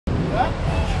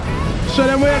Show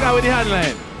them where you got with the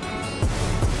handline.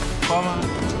 Come on.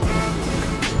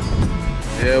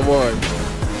 Yeah, boy.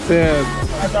 Yes.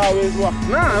 That's always what.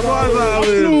 Nah, boys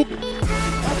always.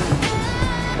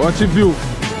 Watch your view.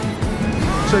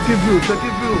 Check your view, check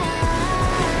your view.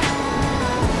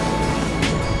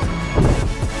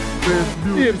 Face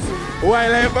view.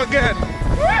 While I forget.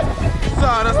 So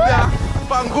that's the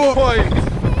Pango point.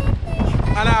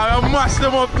 And I will mash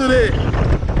them up today.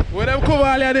 When them come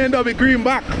all here, they end up with green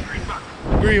back.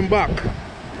 Green back.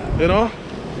 You know?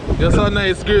 There's some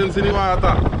nice greens in the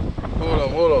water. Hold on,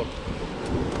 hold on.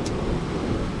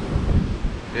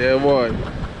 Yeah, boy.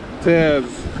 Tears.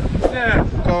 Yeah.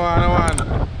 Come on, man.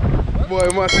 Boy,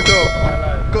 mash it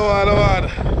up. Come on,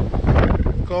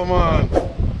 man. Come on.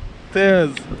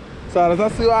 Tears. So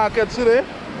let's see what I catch today.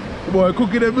 Boy,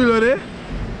 cookie the below there.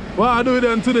 What I do with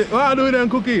them today? What I do with them,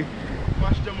 cookie?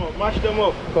 Mash them up, mash them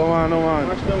up. Come on, man.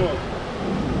 Mash them up.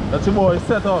 That's your boy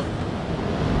set up.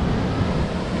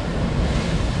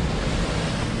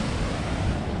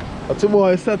 That's your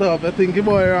boy set up. I think your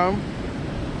boy Ram.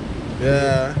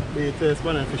 Yeah. Be taste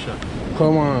man and fisher.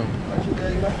 Come on.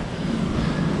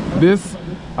 This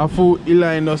a food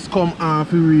line just come off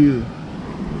the reel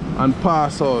and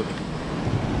pass out.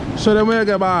 Show them where you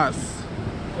get boss.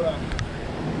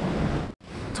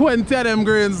 20 of them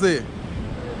grains there.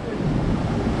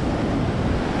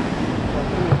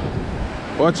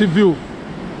 Watch your view.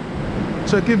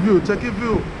 Check your view, check your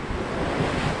view.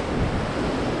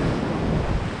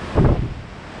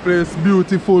 Place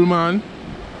beautiful, man.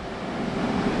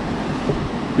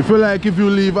 If you like, if you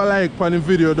leave a like on the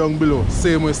video down below,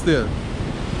 same way still.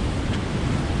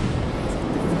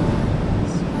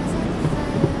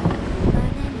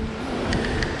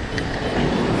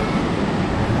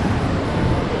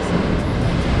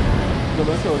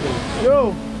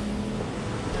 Yo!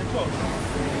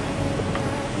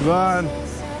 Go on.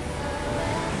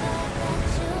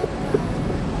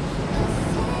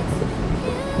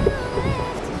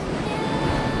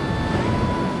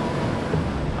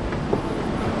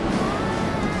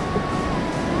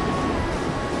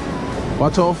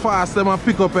 Watch how fast them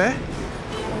pick up, eh?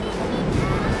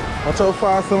 Watch how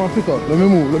fast them pick up. Let me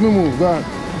move, go on.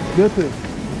 Get it.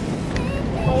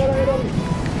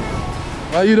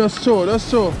 Why you just show? You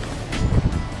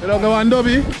don't get one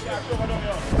dubby?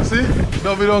 Yeah, see?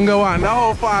 Dubby don't get one. That's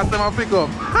how fast them pick up.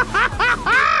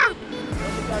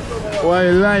 Why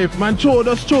life? Man,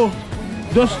 just show.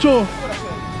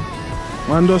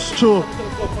 Man, just show.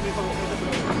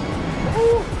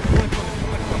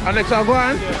 And next one, go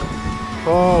on?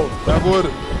 Oh, that's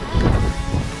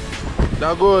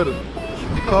good.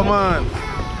 Come on.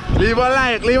 Leave a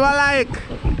like.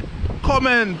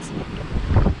 Comment.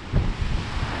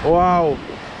 Wow.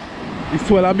 This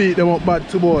well I beat them up bad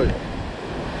too, boy.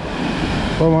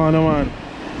 Come on, man.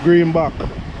 Green back.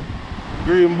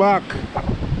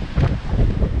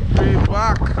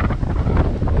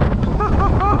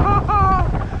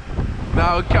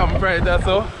 Now camp right there,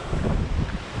 so.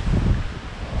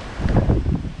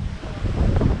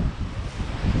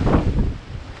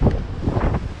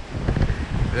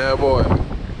 Yeah, boy.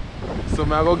 So I'm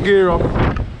gonna gear up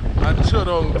and shut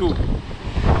down too.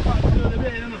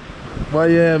 But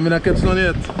yeah, I'm not catching on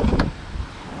yet.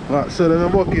 Right, show them a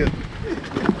bucket.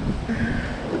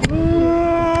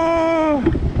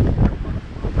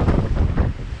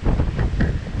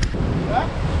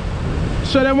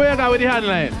 Show them where you got with the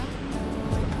handline.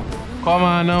 Come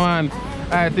on, no man.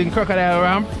 I think crocodile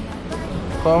ramp.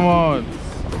 Come on.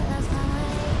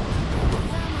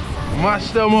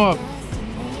 Mash them up.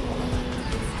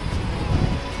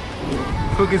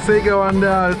 Cookie say you want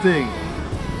the whole thing.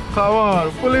 Come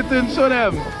on, pull it in, show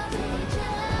them.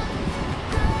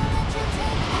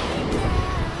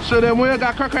 Show them where you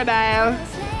got crocodile.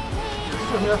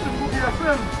 Show me a cookie, a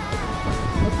swim.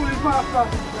 Pull it faster.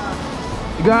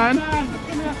 You gone?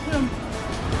 Give me a swim.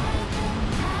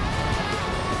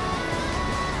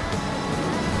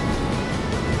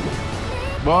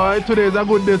 Boy, today is a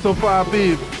good day so far,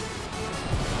 peeps.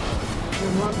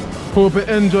 Hope you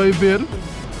enjoy it.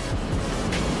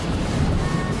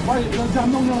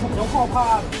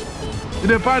 You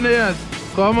dey find it yet?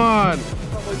 Come on.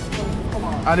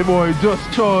 And the boy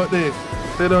just short there.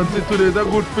 They don't see today's a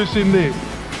good fishing day.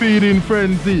 Feeding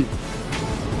frenzy.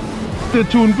 Stay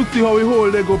tuned to see how we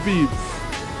hold they go, peeps.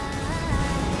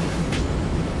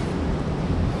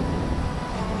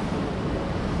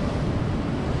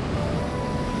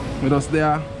 With us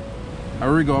there,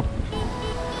 a rig up.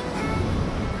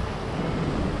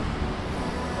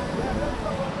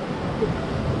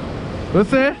 What's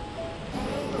say?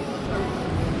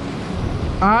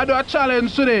 I do a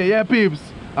challenge today, yeah peeps.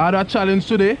 I do a challenge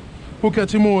today. who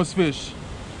catch the most fish.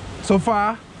 So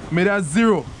far, me there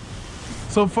 0.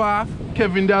 So far,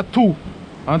 Kevin there 2.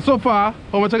 And so far,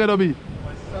 how much I get Dobby?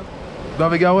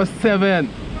 Dobby girl was 7.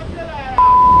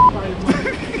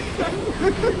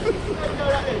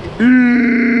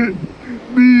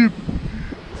 Beep.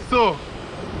 So,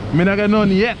 me not get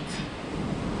none yet.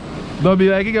 Dobby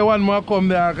like you get one more come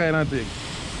there kind of thing.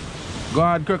 Go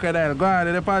ahead, crocodile. Go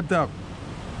ahead, the pot top.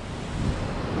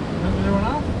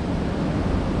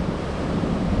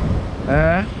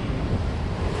 Eh?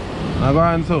 Now go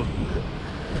on so.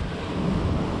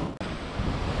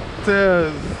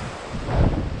 Cheers.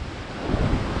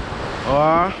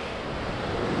 Oh,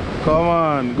 come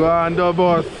on, go on the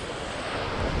boss.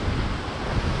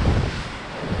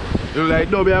 You like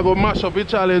Dobby, I go mash up the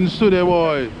challenge today,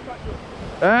 boy.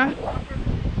 Eh?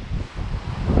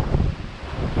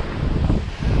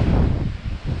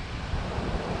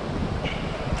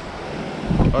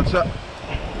 What's up?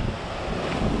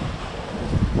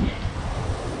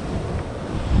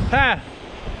 Hey!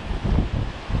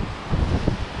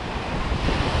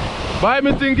 Why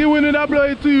me think he winning that blow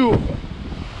it to you?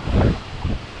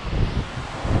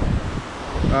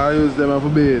 I use them for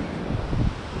bait.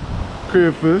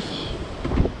 Crayfish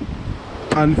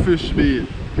and fish bait.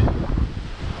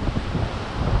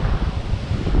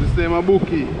 This is my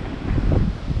bookie.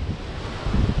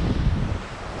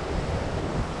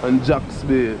 And Jack's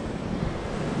bait.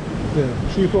 Yeah,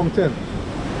 3 from 10.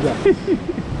 Yeah.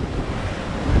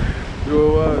 Yo,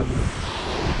 what?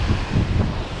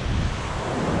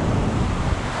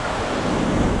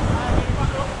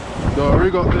 Don't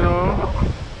rig up, you know.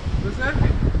 What's that?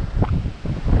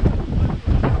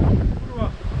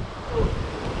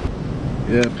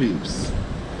 Yeah, peeps.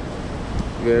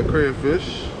 You got a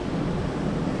crayfish.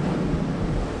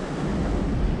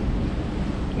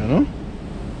 You know?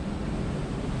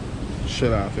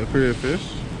 Shut off your crayfish.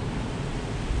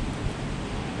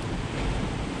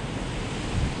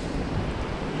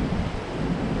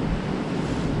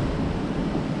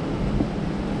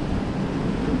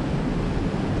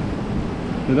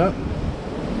 See that?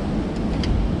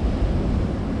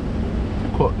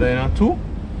 Cut down 2.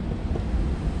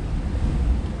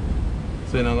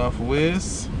 Send it off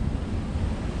waist.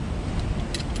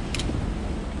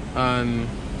 And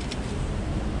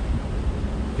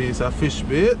piece of fish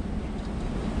bait.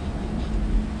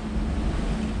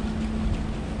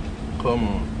 Come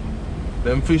on.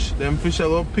 Them fish are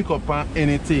gonna pick up on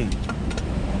anything.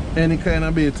 Any kind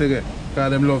of bait to get.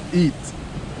 Because them love eat.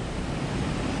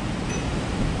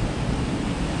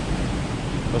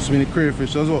 That's many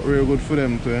crayfish, that's what real good for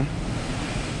them too. Eh?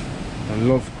 And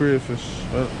love crayfish.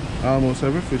 Well, almost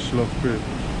every fish love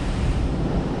crayfish.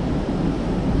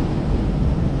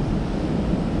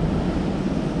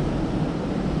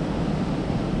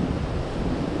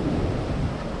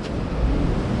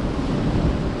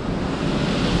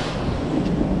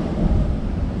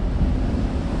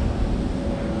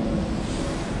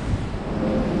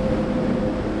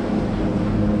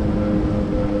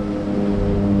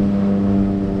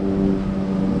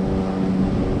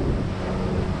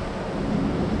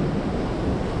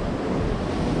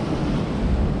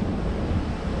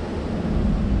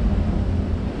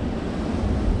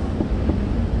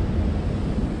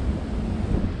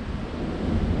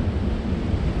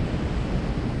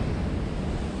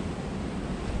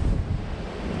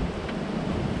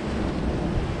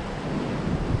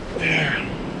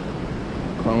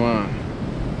 Come on.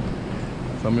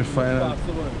 So me final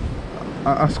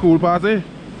a school party.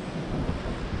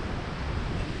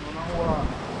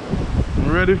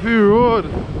 I'm ready for your road.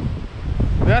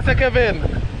 That's a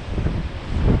Kevin.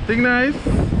 Think nice.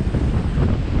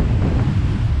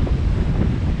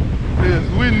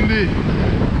 It's windy.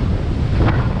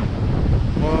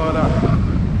 Oh, that.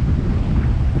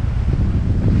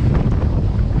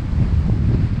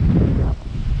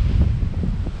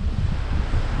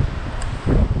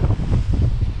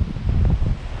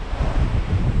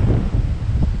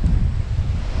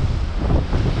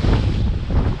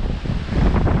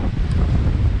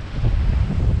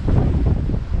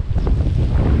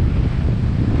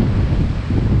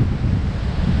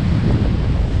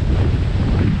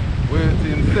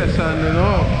 Session, you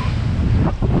know.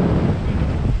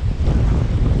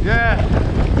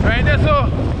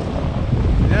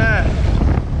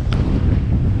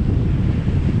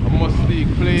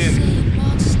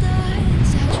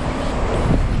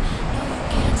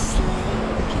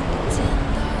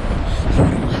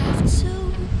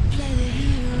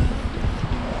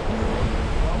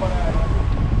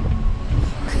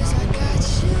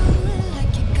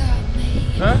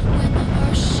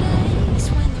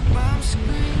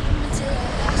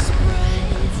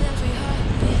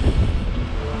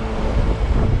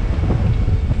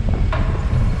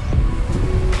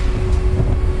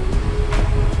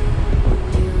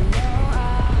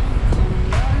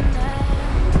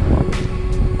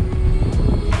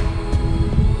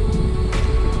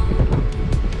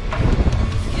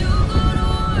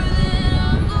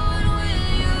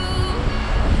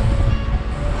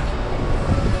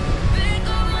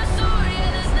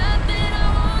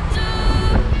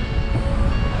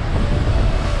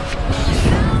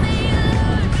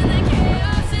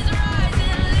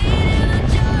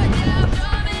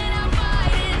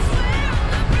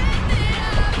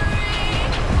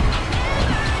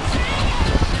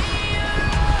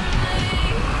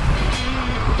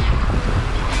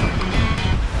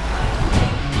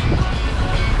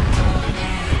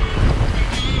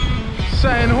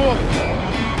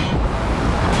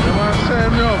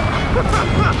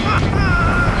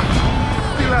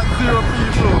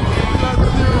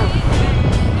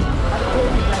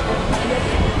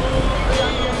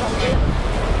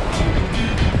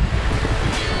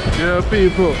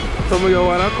 people, some of you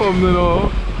wanna come, you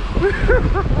know.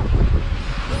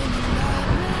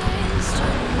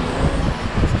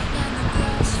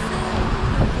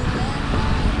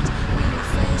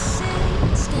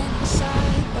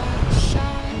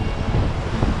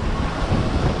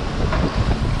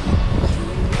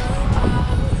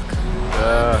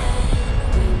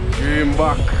 Green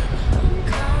back.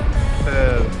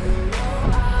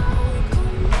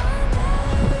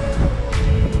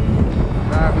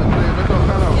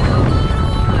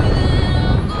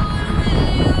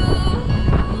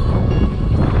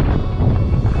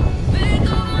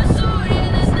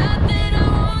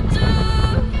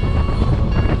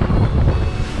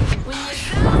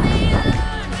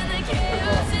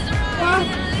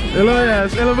 Hello,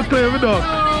 yes. Hello, we clear with dog.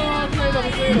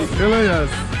 Hello, yes.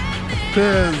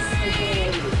 Cheers.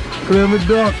 Clear with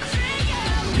dog.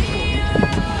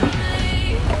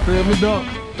 Clear with dog.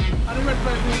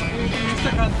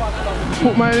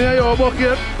 Put mine in your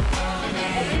bucket.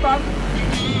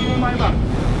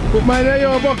 Put mine in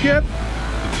your bucket.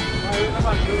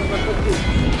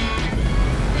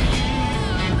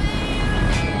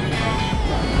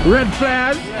 Red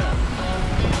flag.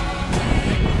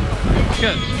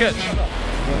 Catch.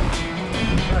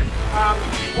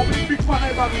 What big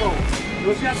bag now?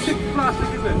 You see a thick plastic,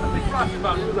 is it? A thick plastic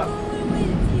bag, use that.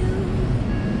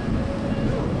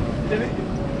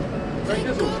 Right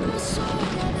this one.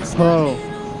 Oh.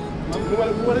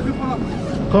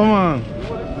 Come on.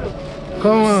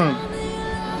 Come on.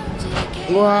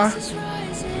 What?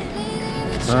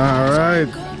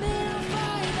 Alright.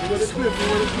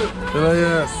 Oh,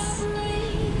 yes.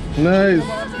 Nice.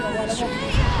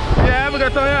 Yeah, we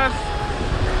got yes.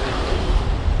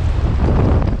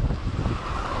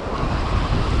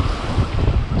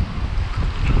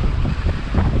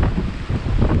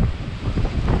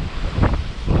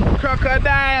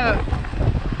 Crocodile.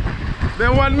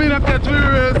 Then 1 minute catch me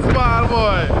real small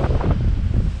boy.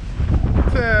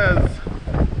 Says.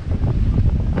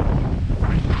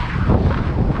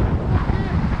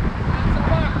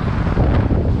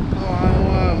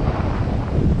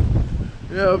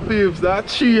 Yeah, peeps, that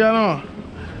tree, you know.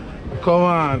 Come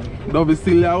on. Don't be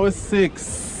silly, I was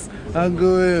 6. I'm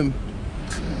going.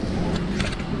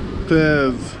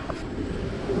 Says.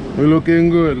 We're looking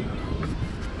good.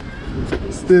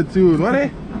 Stay tuned. What eh?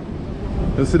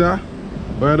 You see that?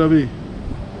 Where do be?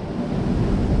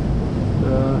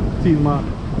 Team man.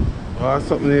 Oh,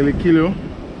 something nearly kill you.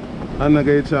 And I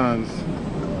get a chance.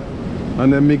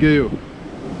 And then me get you.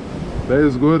 That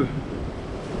is good.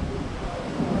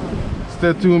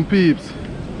 Stay tuned, peeps.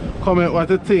 Comment what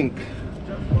you think.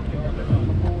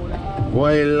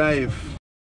 Wildlife.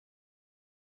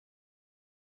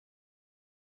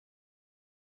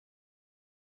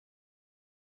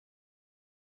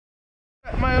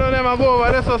 Man, don't ever go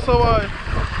over there, so boy.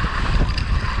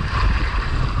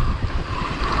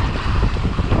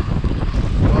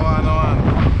 No one.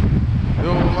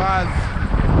 Yo, Vaz.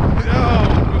 Yo,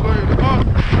 we're going up.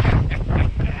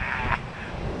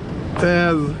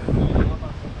 Tez.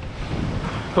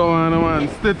 Come on, man.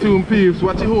 Stay tuned, peeps.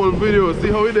 Watch the whole video. See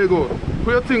how they go.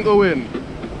 Who you think will win?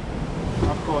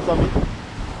 Of course, I mean.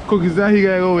 Cookies that he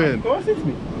gonna win. Of course, it's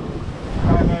me. I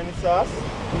got any sauce?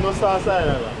 No sauce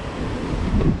either.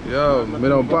 Yo, I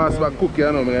don't pass back cookie,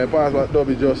 I know. I pass back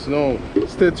Dobby just now.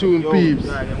 Stay tuned, peeps.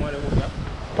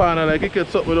 Partner, like, you catch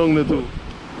something down there too.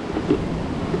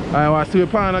 I want to see a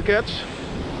partner catch.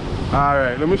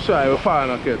 Alright, let me show you a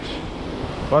partner catch.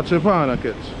 Watch the partner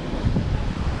catch.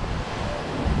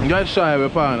 You gotta show you a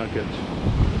partner catch.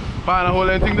 Partner hold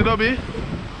anything to Dobby?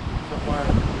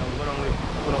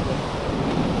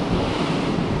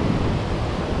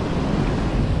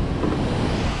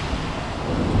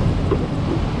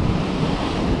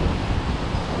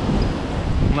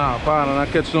 Nah, partner not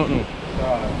catch nothing.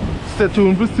 Stay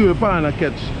tuned to see a partner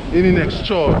catch in the next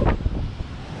show.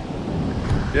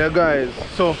 Yeah guys,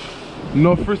 so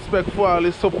enough respect for all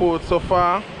the support so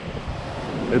far.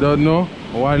 You don't know,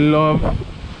 one love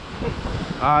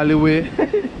all the way.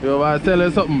 You was tell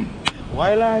you something.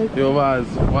 Wildlife. You was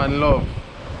one love.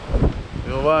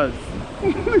 You was.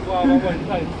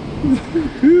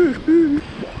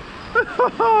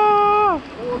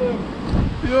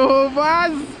 You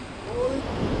was.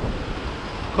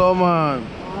 Come on.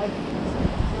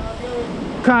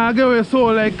 Can't get away so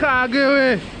like can't get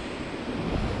away.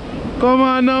 Come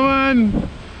on now man.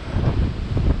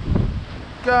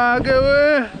 Can't get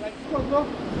away.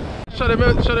 Show them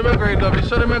a green, Dobby.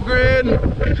 Show them a green.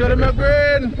 Show them a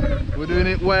green. We're doing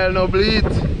it wild, no bleed.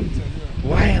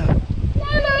 Wild.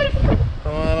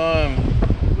 Come on.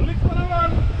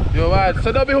 Yo, what?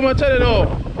 So Dobby, how much are they now?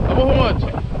 How much?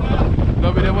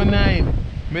 Dobby there about 9.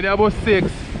 Me there about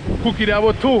 6. Cookie there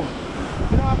about 2.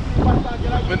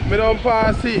 Me don't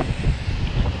pass it.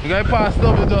 You gotta pass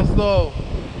Dobby just now.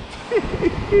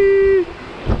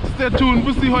 Stay tuned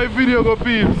to see how the video go,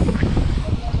 peeps.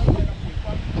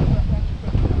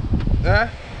 Eh?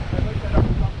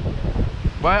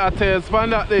 But I tell you, span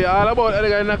that day, all about the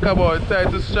guy knock about, tight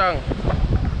to strong.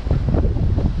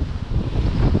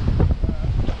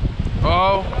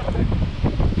 Oh.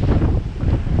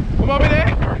 Come on, there?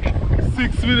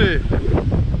 6 minutes.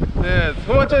 Yes.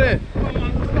 How much are they?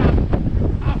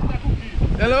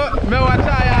 Hello? Me watch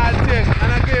our thing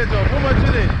and I get up. How much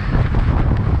are they?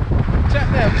 Check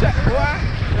them, check. What?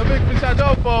 The big fish are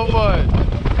jump out, boy.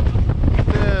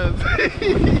 Yes.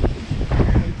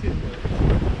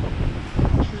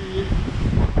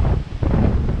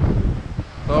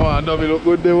 Come on, Dobby, look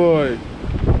good there, boy.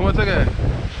 How much again? 3,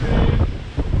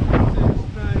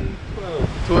 6, 9,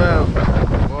 12.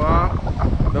 12. Wow.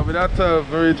 Dobby, that's 12.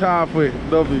 We reach halfway.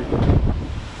 Dobby.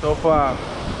 So far.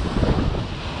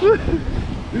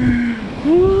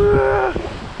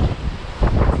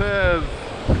 Says.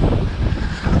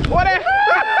 What the?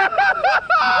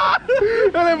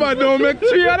 You man don't make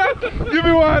 3 of them. Give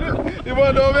me one. You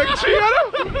man don't make 3 of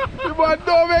them. You man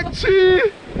don't make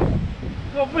 3.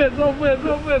 Go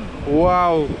win.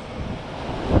 Wow.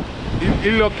 He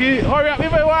lucky. Hurry up,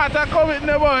 if I water come in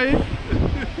there, boy.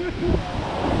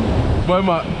 Boy,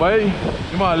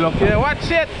 you man lucky.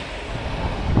 Watch it.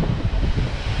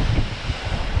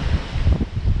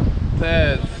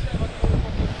 Says.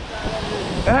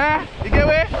 You get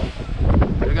away?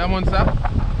 You got monster?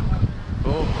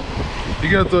 Oh. You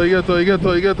get up.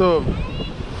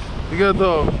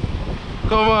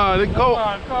 Come on.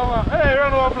 Hey,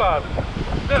 run over flat.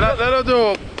 Let her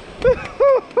joke.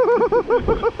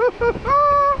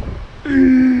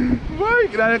 Boy,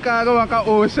 that can't go back at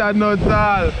ocean no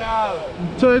tall.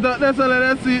 So you thought that's all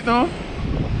let's see it now?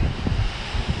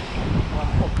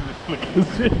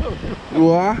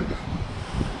 What?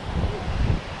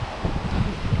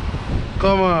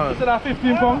 Come on. Is that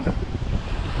 15 pounds?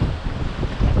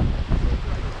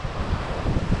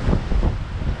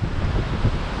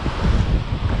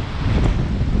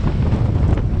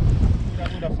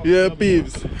 Yeah,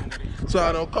 peeps. So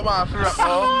I don't come off right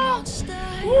now.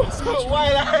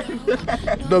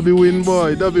 Dobby win,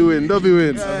 boy. Dobby win.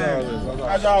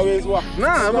 As always, what?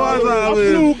 Nah, boy, as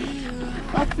always.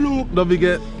 A fluke. Dobby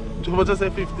get, how much I say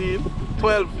 15?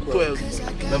 12.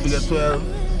 Dobby get 12.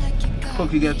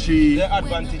 Cookie get 3. The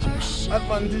advantage.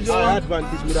 Advantage, I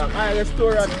advantage me that. I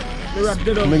restore and me rock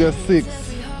dead up. Me get 6.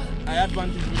 I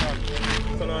advantage me that.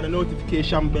 Turn on the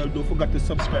notification bell. Don't forget to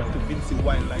subscribe to Vincy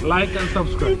Wildlife. Like and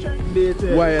subscribe.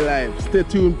 Wildlife. Stay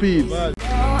tuned, peeps.